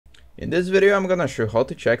In this video, I'm gonna show how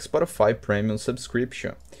to check Spotify Premium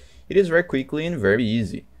subscription. It is very quickly and very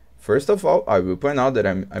easy. First of all, I will point out that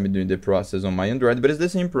I'm doing the process on my Android, but it's the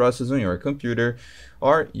same process on your computer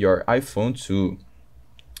or your iPhone too.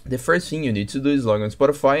 The first thing you need to do is log on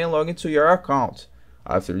Spotify and log into your account.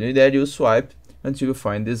 After doing that, you swipe until you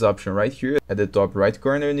find this option right here. At the top right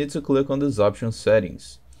corner, you need to click on this option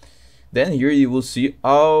settings. Then here you will see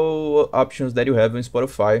all options that you have on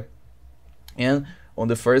Spotify. And on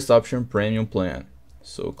the first option, premium plan.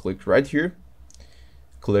 So click right here.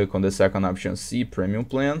 Click on the second option, see premium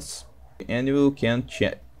plans, and you can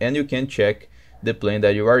check the plan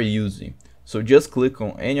that you are using. So just click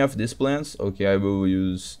on any of these plans. Okay, I will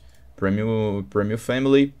use premium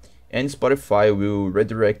family, and Spotify will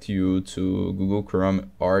redirect you to Google Chrome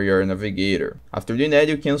or your navigator. After doing that,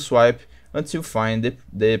 you can swipe until you find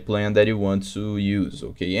the plan that you want to use.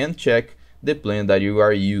 Okay, and check the plan that you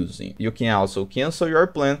are using. You can also cancel your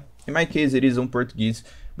plan. In my case, it is on Portuguese,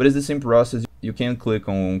 but it's the same process. You can click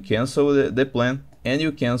on cancel the plan, and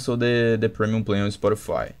you cancel the premium plan on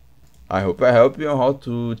Spotify. I hope I helped you on how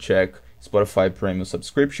to check Spotify Premium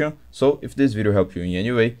subscription. So if this video helped you in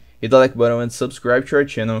any way, hit the like button and subscribe to our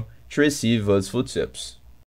channel to receive useful tips.